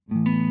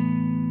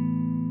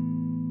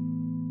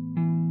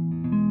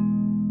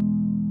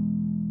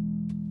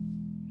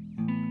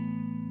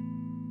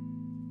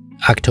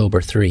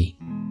October 3.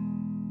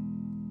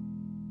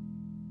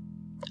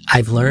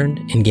 I've learned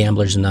in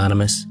Gamblers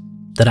Anonymous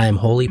that I am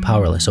wholly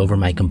powerless over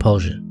my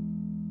compulsion.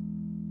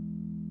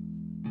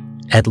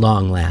 At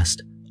long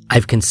last,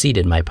 I've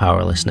conceded my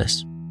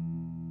powerlessness.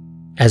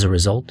 As a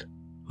result,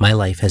 my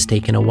life has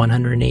taken a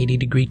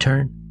 180-degree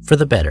turn for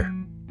the better.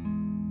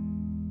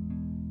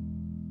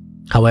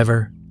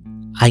 However,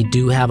 I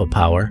do have a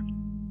power,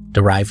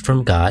 derived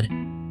from God,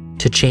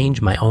 to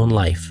change my own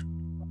life.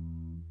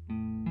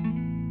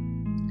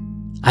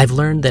 I've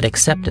learned that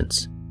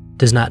acceptance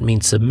does not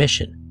mean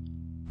submission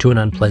to an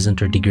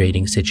unpleasant or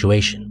degrading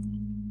situation.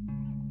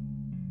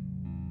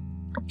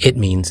 It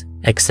means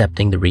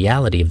accepting the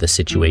reality of the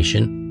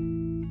situation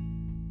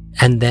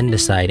and then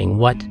deciding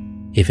what,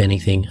 if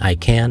anything, I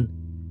can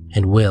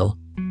and will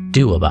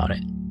do about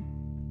it.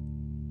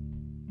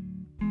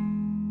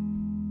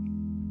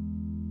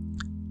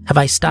 Have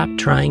I stopped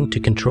trying to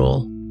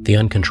control the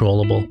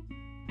uncontrollable?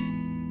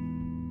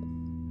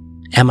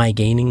 Am I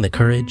gaining the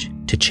courage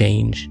to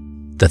change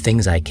the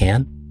things I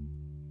can?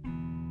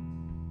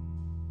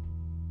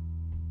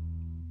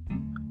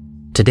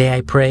 Today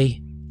I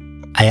pray,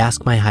 I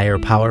ask my higher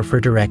power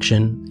for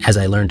direction as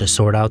I learn to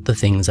sort out the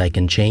things I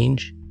can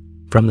change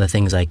from the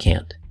things I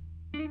can't.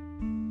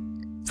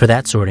 For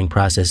that sorting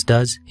process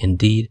does,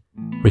 indeed,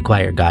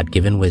 require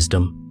God-given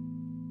wisdom.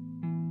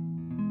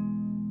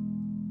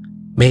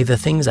 May the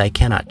things I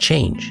cannot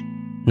change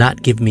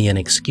not give me an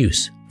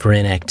excuse for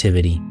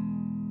inactivity.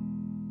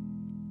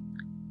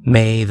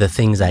 May the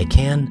things I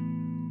can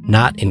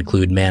not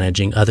include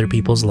managing other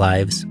people's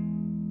lives.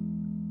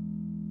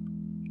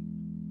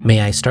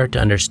 May I start to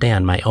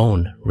understand my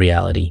own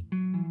reality.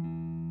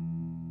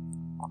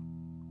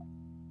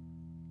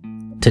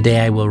 Today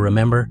I will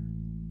remember,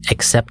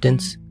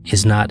 acceptance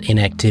is not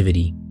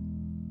inactivity.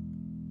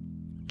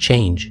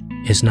 Change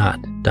is not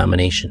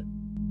domination.